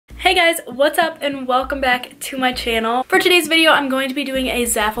Hey guys, what's up and welcome back to my channel. For today's video, I'm going to be doing a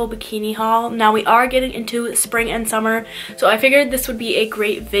Zaful Bikini haul. Now we are getting into spring and summer, so I figured this would be a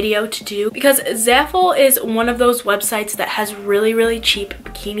great video to do because Zaful is one of those websites that has really cheap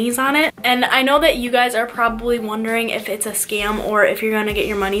bikinis on it. And I know that you guys are probably wondering if it's a scam or if you're gonna get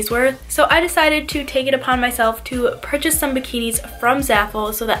your money's worth. So I decided to take it upon myself to purchase some bikinis from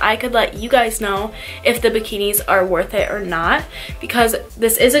Zaful so that I could let you guys know if the bikinis are worth it or not, because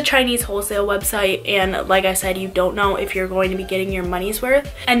this is a Chinese wholesale website, and like I said, you don't know if you're going to be getting your money's worth.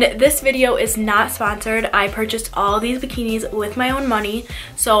 And this video is not sponsored. I purchased all these bikinis with my own money,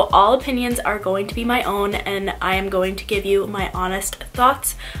 so all opinions are going to be my own, and I am going to give you my honest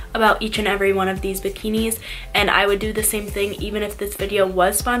thoughts about each and every one of these bikinis. And I would do the same thing even if this video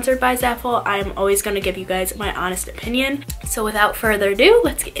was sponsored by Zaful. I'm always going to give you guys my honest opinion. So without further ado,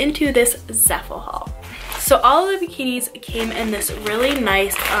 let's get into this Zaful haul. So all of the bikinis came in this really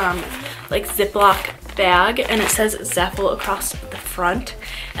nice like Ziploc bag, and it says Zaful across the front.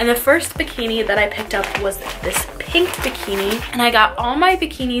 And the first bikini that I picked up was this pink bikini, and I got all my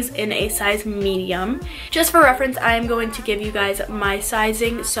bikinis in a size medium. Just for reference, I am going to give you guys my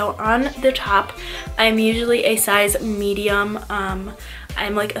sizing. So on the top, I'm usually a size medium.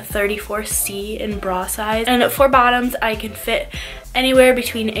 I'm like a 34C in bra size, and for bottoms I can fit anywhere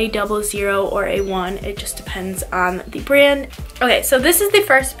between a 00 or a 1. It just depends on the brand. Okay, so this is the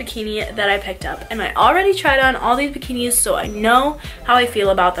first bikini that I picked up, and I already tried on all these bikinis, so I know how I feel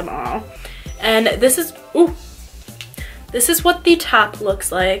about them all. And this is what the top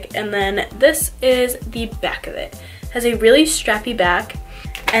looks like, and then this is the back of it. It has a really strappy back,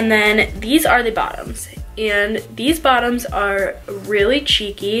 and then these are the bottoms. And these bottoms are really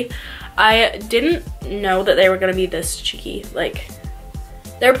cheeky. I didn't know that they were gonna be this cheeky. Like,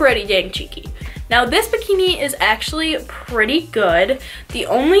 they're pretty dang cheeky. Now this bikini is actually pretty good. The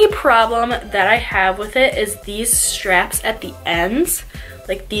only problem that I have with it is these straps at the ends.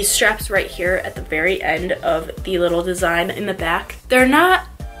 Like these straps right here at the very end of the little design in the back. They're not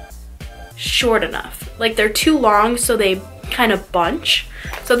short enough. Like, they're too long, so they kind of bunch.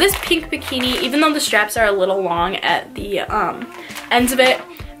 So this pink bikini, even though the straps are a little long at the ends of it,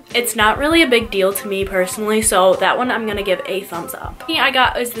 it's not really a big deal to me personally, so that one I'm gonna give a thumbs up. The I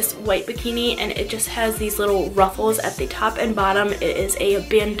got is this white bikini, and it just has these little ruffles at the top and bottom. It is a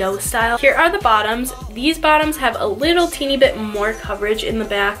bandeau style. Here are the bottoms. These bottoms have a little teeny bit more coverage in the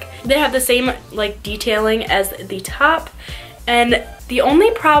back. They have the same like detailing as the top, and the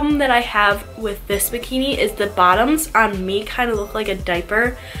only problem that I have with this bikini is the bottoms on me kind of look like a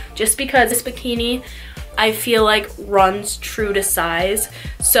diaper, just because this bikini I feel like runs true to size.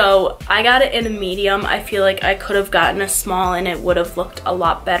 So I got it in a medium. I feel like I could have gotten a small and it would have looked a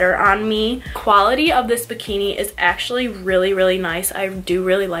lot better on me. Quality of this bikini is actually really nice. I do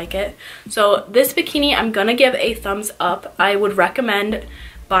really like it. So this bikini I'm gonna give a thumbs up. I would recommend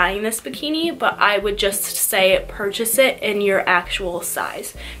buying this bikini, but I would just say purchase it in your actual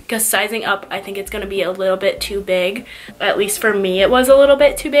size, because sizing up, I think it's going to be a little bit too big. At least for me, it was a little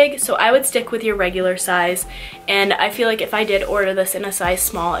bit too big, so I would stick with your regular size. And I feel like if I did order this in a size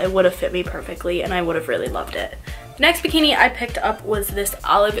small, it would have fit me perfectly and I would have really loved it. The next bikini I picked up was this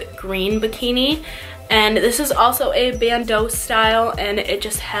olive green bikini, and this is also a bandeau style, and it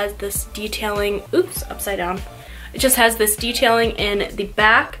just has this detailing, oops, upside down. It just has this detailing in the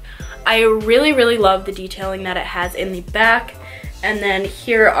back. I really love the detailing that it has in the back. And then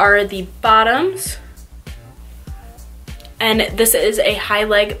here are the bottoms. And this is a high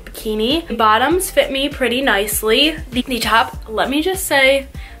leg bikini. The bottoms fit me pretty nicely. The top, let me just say,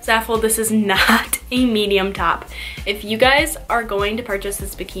 Zaful, this is not a medium top. If you guys are going to purchase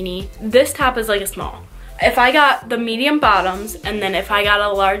this bikini, this top is like a small. If I got the medium bottoms and then if I got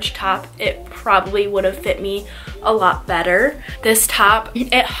a large top, it probably would have fit me a lot better. This top,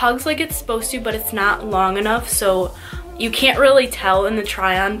 it hugs like it's supposed to, but it's not long enough, so you can't really tell in the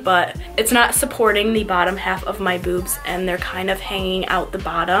try-on, but it's not supporting the bottom half of my boobs, and they're kind of hanging out the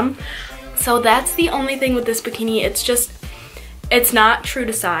bottom. So that's the only thing with this bikini. It's not true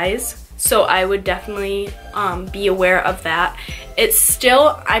to size. So I would definitely be aware of that. It's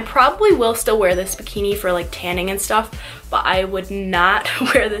still, I probably will still wear this bikini for like tanning and stuff, but I would not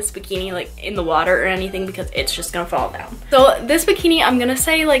wear this bikini like in the water or anything because it's just gonna fall down. So this bikini, I'm gonna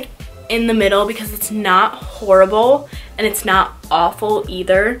say like in the middle, because it's not horrible and it's not awful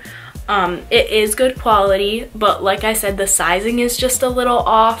either. It is good quality, but like I said, the sizing is just a little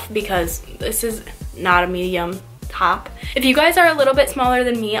off because this is not a medium top. If you guys are a little bit smaller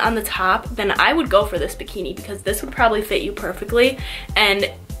than me on the top, then I would go for this bikini because this would probably fit you perfectly, and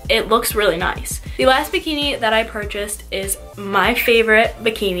it looks really nice. The last bikini that I purchased is my favorite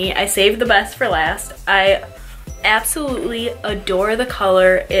bikini. I saved the best for last. I absolutely adore the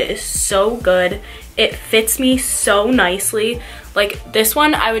color. It is so good. It fits me so nicely. Like this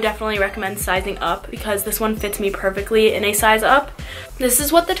one, I would definitely recommend sizing up because this one fits me perfectly in a size up. This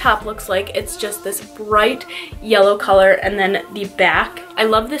is what the top looks like. It's just this bright yellow color, and then the back. I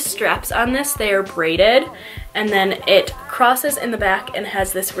love the straps on this. They are braided, and then it crosses in the back and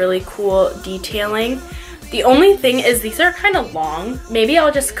has this really cool detailing. The only thing is these are kind of long. Maybe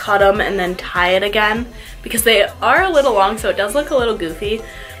I'll just cut them and then tie it again because they are a little long, so it does look a little goofy.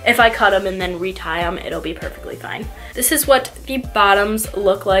 If I cut them and then retie them, it'll be perfectly fine. This is what the bottoms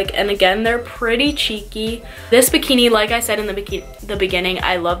look like, and again, they're pretty cheeky. This bikini, like I said in the beginning,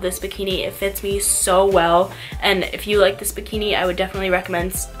 I love this bikini. It fits me so well, and if you like this bikini, I would definitely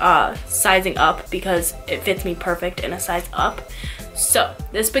recommend sizing up because it fits me perfect in a size up. So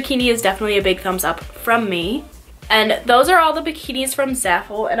this bikini is definitely a big thumbs up from me. And those are all the bikinis from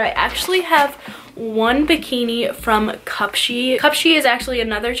Zaful, and I actually have one bikini from CUPSHE. CUPSHE is actually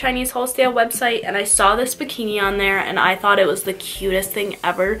another Chinese wholesale website, and I saw this bikini on there and I thought it was the cutest thing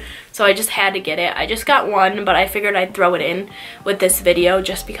ever, so I just had to get it. I just got one, but I figured I'd throw it in with this video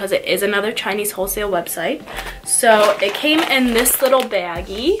just because it is another Chinese wholesale website. So it came in this little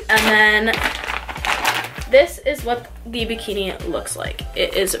baggie, and then this is what the bikini looks like.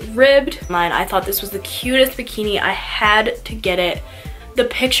 It is ribbed. I thought this was the cutest bikini. I had to get it. The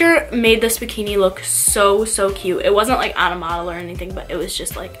picture made this bikini look so, so cute. It wasn't like on a model or anything, but it was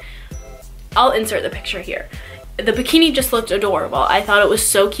just like, I'll insert the picture here. The bikini just looked adorable. I thought it was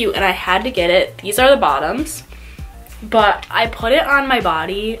so cute and I had to get it. These are the bottoms, but I put it on my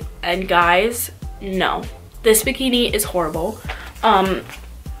body and guys, no, this bikini is horrible.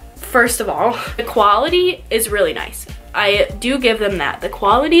 First of all, the quality is really nice. I do give them that. The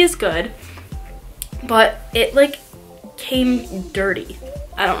quality is good, but it like came dirty.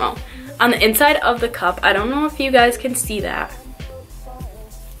 I don't know. On the inside of the cup, I don't know if you guys can see that.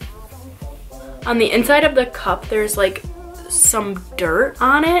 On the inside of the cup, there's like some dirt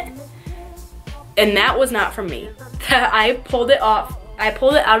on it, and that was not from me. I pulled it off. I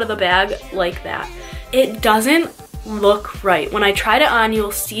pulled it out of the bag like that. It doesn't look right. When I tried it on,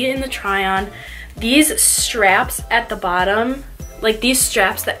 you'll see it in the try on. These straps at the bottom, like these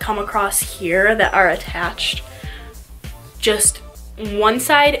straps that come across here that are attached, just one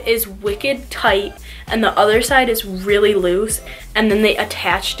side is wicked tight and the other side is really loose, and then they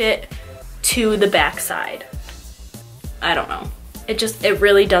attached it to the back side. I don't know. It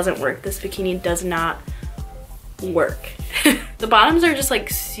really doesn't work. This bikini does not work. The bottoms are just like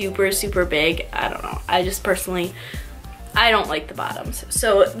super, super big. I don't know. I just personally, I don't like the bottoms.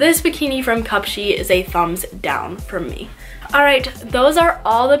 So this bikini from CUPSHE is a thumbs down from me. Alright, those are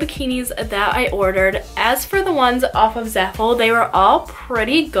all the bikinis that I ordered. As for the ones off of Zaful, they were all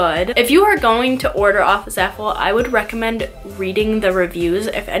pretty good. If you are going to order off of Zaful, I would recommend reading the reviews.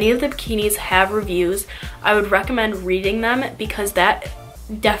 If any of the bikinis have reviews, I would recommend reading them because that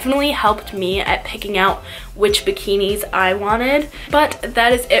definitely helped me at picking out which bikinis I wanted. But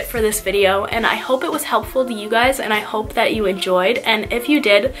that is it for this video, and I hope it was helpful to you guys, and I hope that you enjoyed. And if you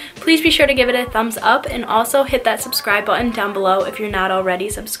did, please be sure to give it a thumbs up and also hit that subscribe button down below if you're not already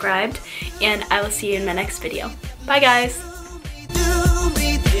subscribed, and I will see you in my next video. Bye guys.